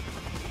complete.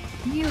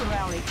 New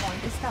rally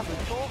point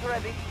established. Tools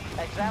ready.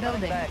 Examining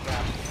Building.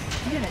 background.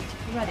 Unit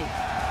ready.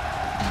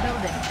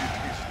 Building. It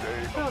is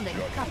day of Building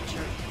judgment.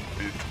 captured.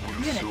 It will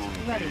Unit soon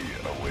ready. be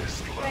a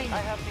wasteland. Training. I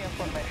have the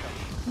information.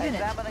 Unit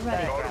Examining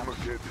ready. background.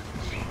 Armageddon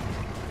is here.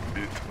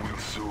 It will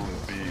soon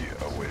be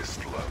a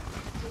wasteland.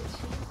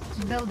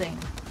 Building.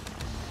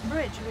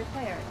 Bridge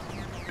repaired.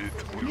 It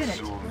will Unit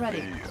soon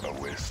ready. be a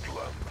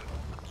wasteland.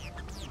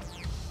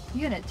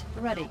 Unit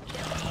ready.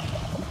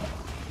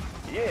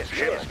 Yes,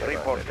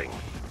 reporting.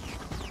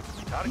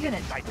 Target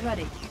Unit sighted.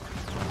 ready.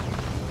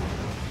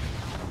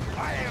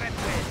 Fire at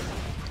will.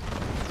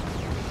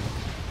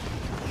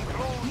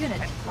 Close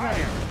Unit and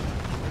ready. fire.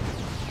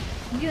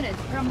 Unit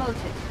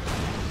promoted.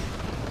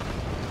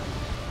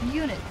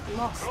 Unit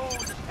lost.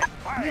 Close and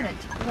fire. Unit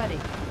ready.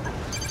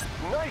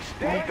 Nice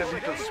day. Need a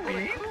little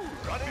speed.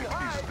 Running It is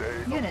high. day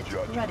Unit of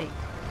judgment. ready.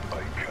 I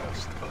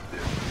cast a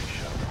deadly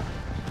shadow.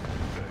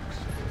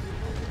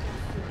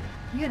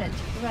 Excellent. Unit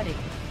ready.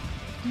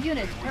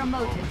 Unit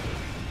promoted. The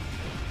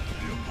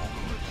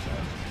apocalypse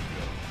has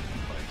begun.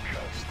 I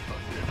cast a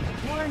deadly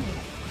Warning.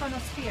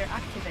 Chronosphere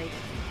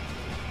activated.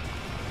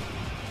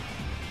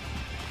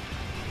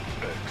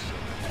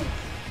 Excellent.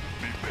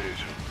 Be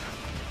patient.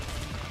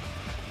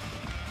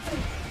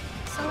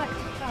 Select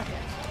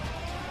target.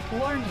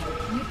 Warning.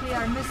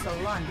 Nuclear missile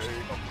launched.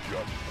 Day of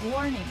judgment.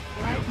 Warning.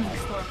 Lightning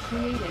storm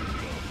created.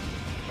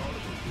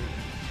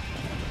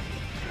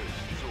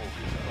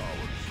 Soviet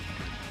power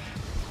supreme.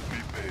 Be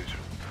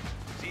patient.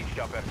 Siege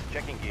chopper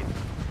checking in.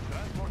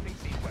 Transporting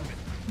siege weapon.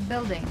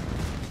 Building.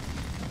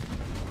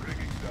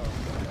 Bringing down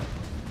the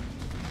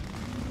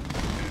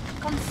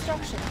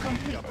Construction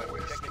complete.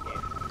 Checking in.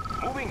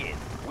 Moving in.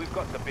 We've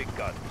got the big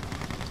gun.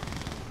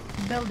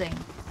 Building.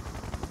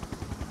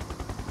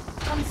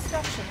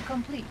 Construction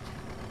complete.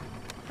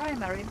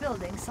 Primary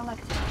building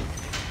selected.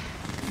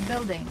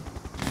 Building.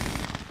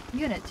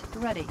 Unit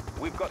ready.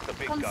 We've got the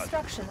big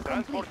Construction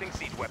gun. complete. Transporting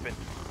siege weapon.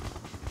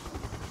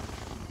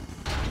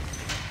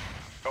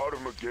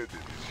 Armageddon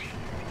is here.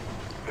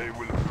 They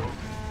will go.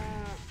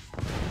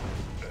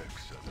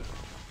 Excellent.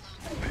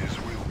 This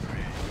will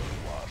be your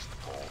last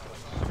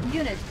moments.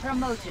 Unit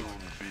promoted. Soon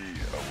be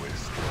a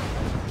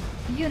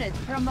wasteland. Unit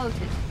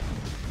promoted.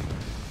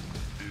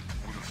 It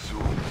will soon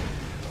be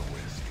a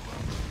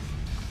wasteland.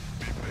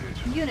 Be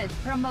patient. Unit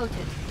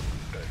promoted.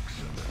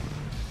 Excellent.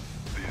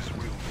 This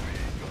will be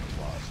your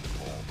last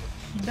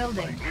moments.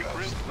 Building.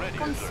 Blueprint ready.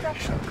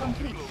 Construction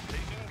complete.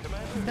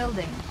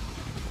 Building.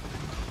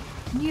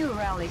 New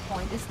rally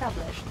point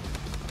established.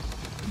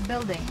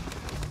 Building.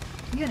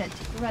 Unit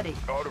ready.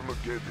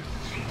 Armageddon.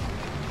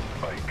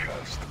 I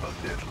cast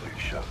a deadly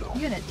shadow.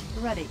 Unit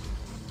ready.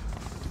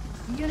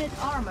 Unit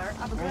armor Need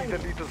a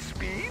upgraded. little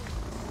speed?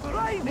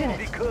 Right, will be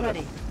Unit good.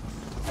 ready.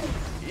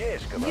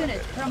 Yes, Commander.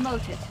 Unit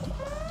promoted.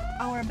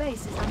 Our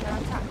base is under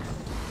attack.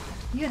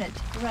 Unit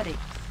ready.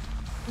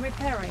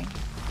 Repairing.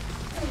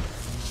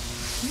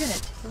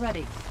 Unit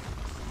ready.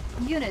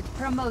 Unit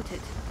promoted.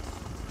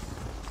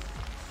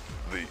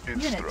 The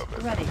Unit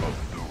instrument ready. of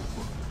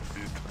doom.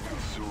 It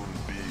will soon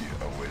be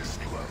a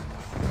wasteland.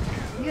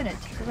 Unit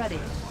ready.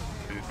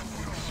 It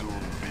will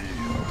soon be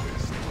a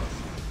wasteland.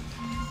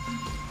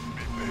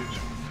 Be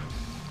patient.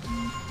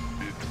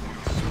 It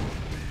will soon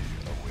be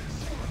a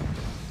wasteland.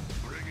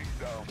 Bringing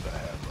down the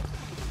hammer.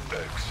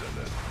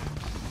 Excellent.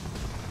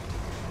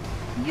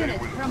 They Unit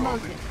will run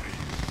promoted. in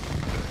peace.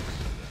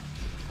 Excellent.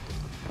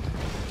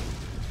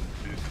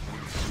 It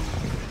will soon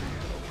be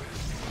a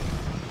wasteland.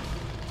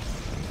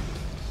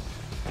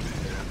 The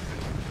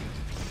ending.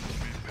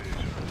 Be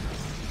patient.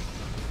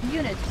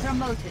 Unit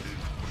promoted.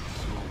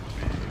 Soon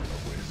be a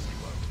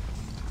wasteland.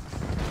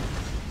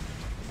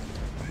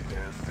 The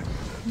ending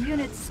is at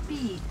Unit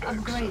speed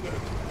upgraded.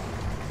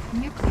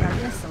 Nuclear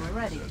missile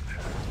ready.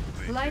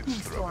 the Lightning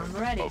storm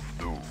instrument ready. of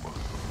doom.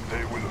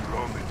 They will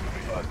run in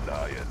fear,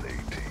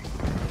 annihilating.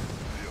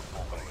 The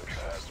apocalypse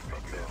has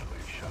begun.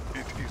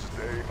 It is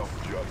day of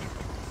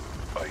judgment.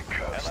 I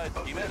cast Allied a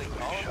schematic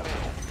deadly all shadow.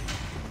 available.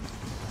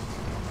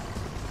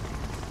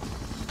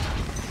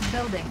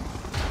 Building.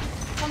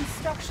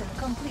 Construction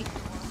complete.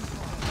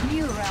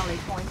 New rally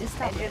point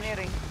established.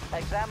 Engineering.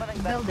 Examining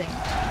the Building.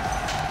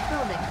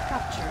 Building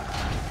captured.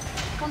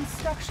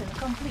 Construction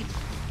complete.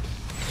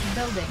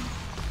 Building.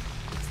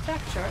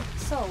 Structure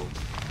sold.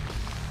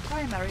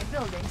 Primary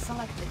building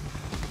selected.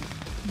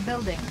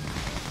 Building.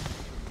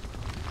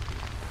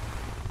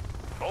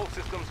 All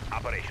systems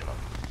operational.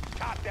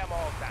 Shot them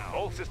all down.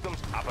 All systems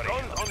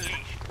operational. Guns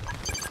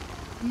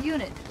unleashed.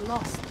 Unit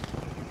lost.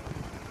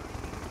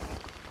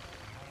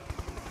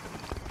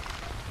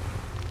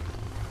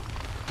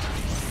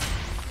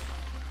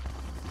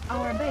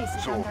 Our base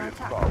is under Soviet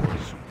attack. power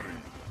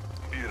supreme.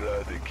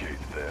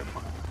 Eradicate them.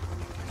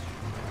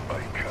 I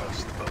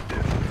cast a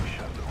deadly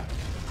shadow.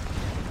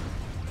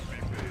 Be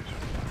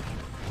patient.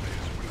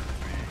 This will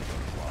be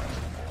your last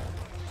moment.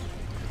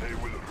 They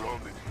will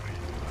run in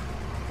fear.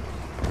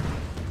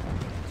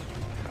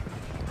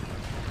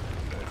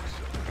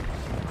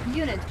 Excellent.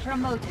 Unit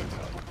promoted.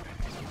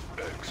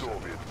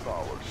 Soviet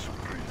power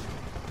supreme.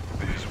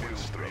 This will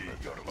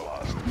be your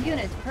last moment.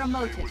 Unit They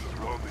promoted.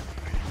 will run in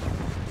fear.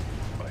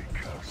 I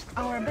cast a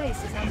Our base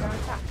is deadly under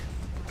shadow. attack.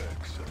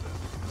 Excellent.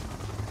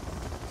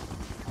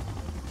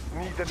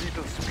 Need a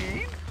little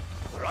speed?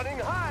 Running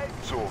high.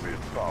 Soviet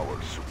power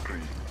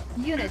supreme.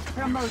 Unit It will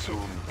promoted.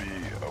 soon be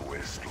a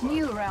wasteland.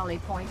 New rally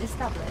point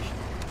established.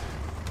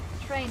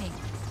 Training.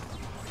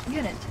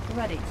 Unit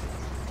ready.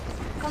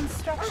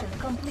 Construction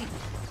complete.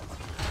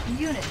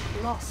 Unit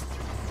lost.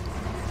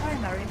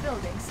 Primary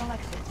building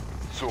selected.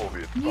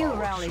 Soviet New power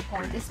rally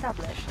supreme. point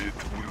established. It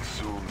will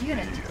soon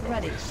Unit be a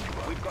ready.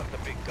 wasteland. We've got the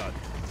big gun.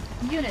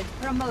 Unit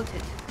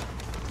promoted.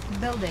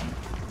 Building.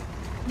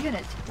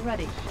 Unit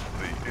ready.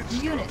 The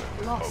instrument Unit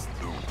lost. of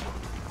doom.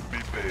 Be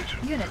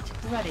patient. Unit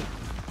ready.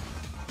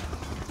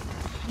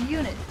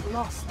 Unit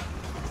lost.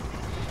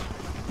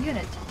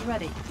 Unit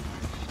ready.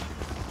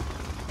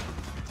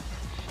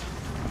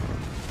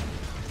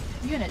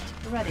 Unit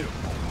ready.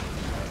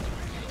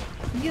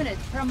 Unit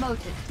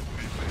promoted.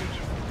 Be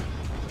patient.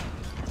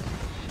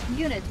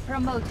 Unit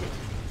promoted.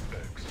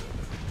 Excellent.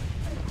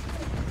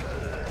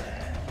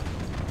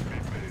 Be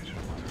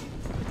patient.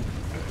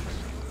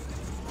 Excellent.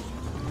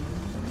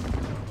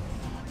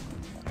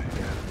 The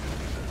end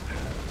is at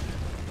hand.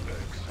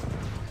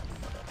 Excellent.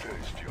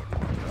 Taste your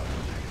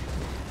mortality.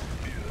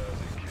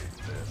 Eradicate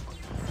them.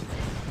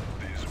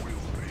 This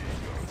will be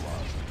your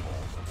last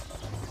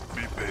moment.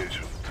 Be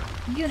patient.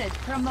 Unit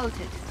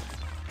promoted.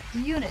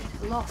 Unit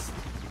lost.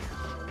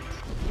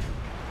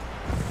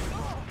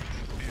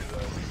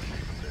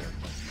 Eradicate them.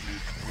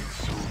 It will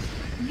soon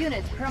be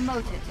Unit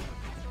promoted.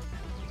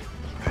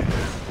 the end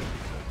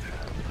is at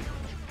hand.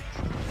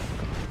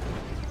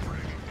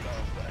 Bringing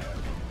down the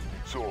hammer.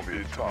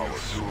 Soviet power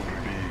soon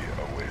be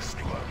a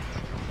wasteland.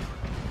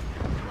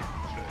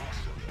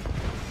 Excellent.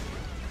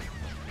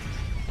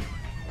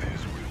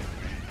 This will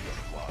be your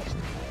last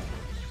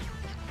moments.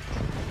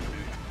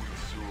 It will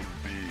soon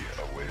be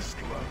a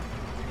wasteland.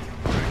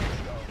 Bringing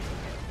down the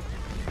hammer.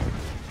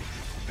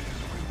 This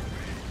will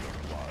be your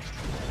last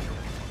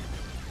moments.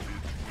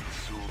 It will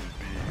soon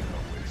be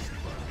a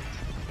wasteland.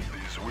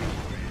 This will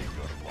be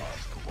your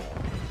last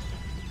moments.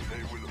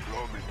 They will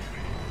run in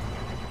fear.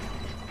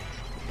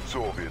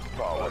 Soviet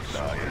power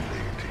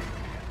annihilating.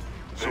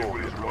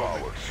 Soviet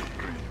power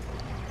supreme.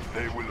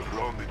 They will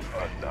run in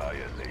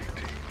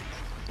annihilating.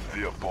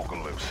 The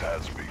apocalypse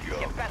has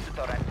begun.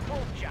 Capacitor at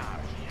full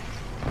charge.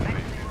 The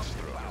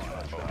instrument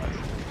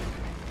annihilating.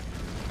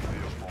 The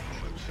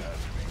apocalypse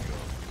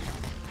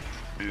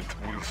It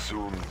will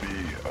soon be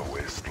a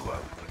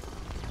wasteland.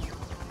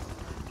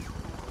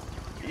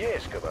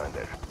 Yes,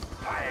 Commander.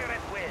 Fire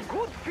at will.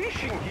 Good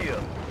fishing here.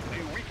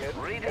 Till we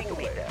can Reading get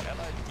away. meter.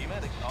 Allied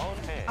schematics on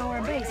hand.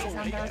 Our base is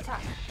under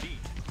attack.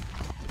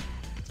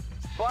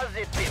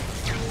 Positive.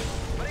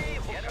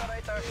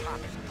 Generators hot.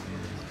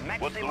 Maximum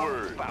What's the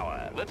word?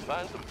 power. Let's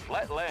find some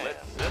flat land.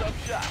 Let's set up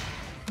shop.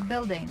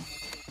 Building.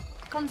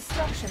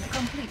 Construction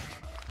complete.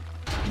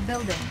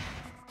 Building.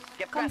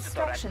 Capacitor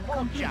Construction at full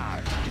complete.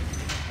 charge.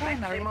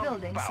 Primary Maximum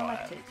building power.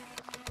 selected.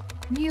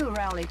 New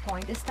rally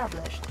point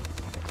established.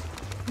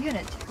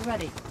 Unit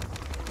ready.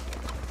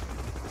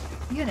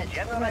 Unit ready.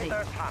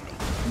 Generators humming.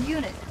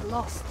 Unit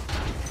lost.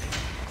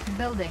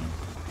 Building.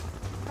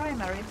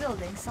 Primary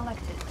building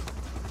selected.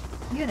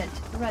 Unit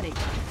ready.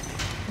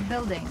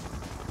 Building.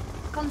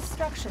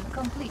 Construction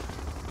complete.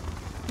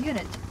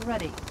 Unit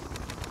ready.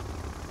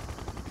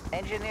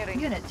 Engineering.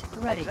 Unit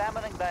ready.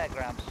 Examining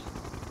diagrams.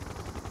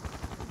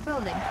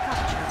 Building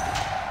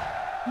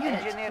captured.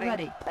 Unit Engineering.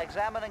 ready.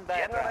 Examining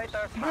diagrams.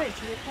 Generators humming.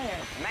 Bridge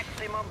repaired.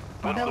 Maximum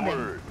What's power. the Building.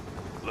 word?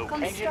 Location.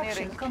 Construction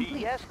Engineering.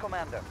 complete. Yes,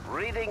 Commander.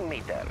 Reading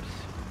meters.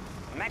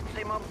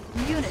 Maximum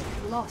Unit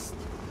lost.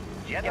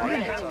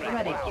 generators Unit at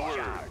ready. full Word.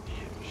 charge.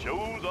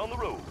 Shows on the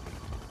road.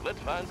 Let's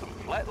find some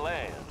flat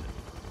land.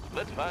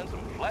 Let's find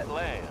some flat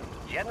land.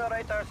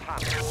 Generators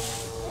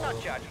humming.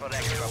 Not charge for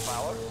extra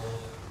power.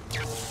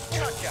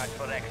 Not charge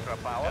for extra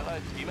power.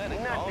 Allied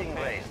schematics Nothing on hand.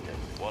 wasted.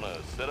 Wanna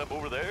set up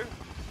over there?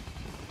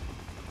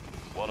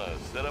 Wanna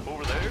set up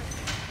over there?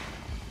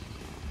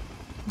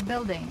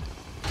 Building.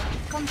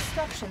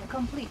 Construction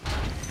complete.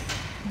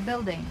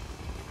 Building.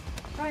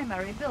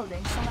 Primary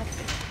building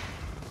selected.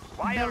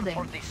 Wire Building.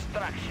 for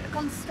destruction.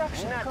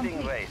 Construction Nothing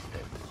complete.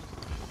 wasted.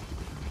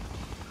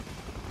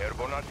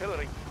 Airborne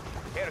artillery.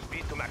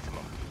 Airspeed to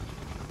maximum.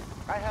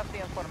 I have the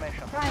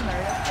information.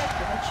 Primary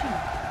objective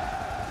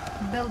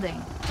achieved.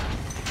 Building.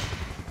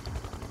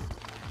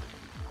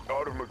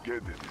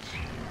 Armageddon is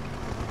here.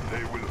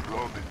 They will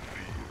run in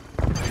fear.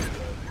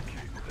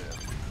 Eradicate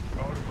them.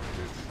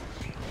 Armageddon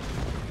is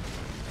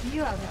here.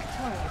 You are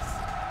victorious.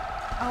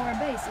 Our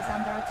base is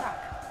under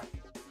attack.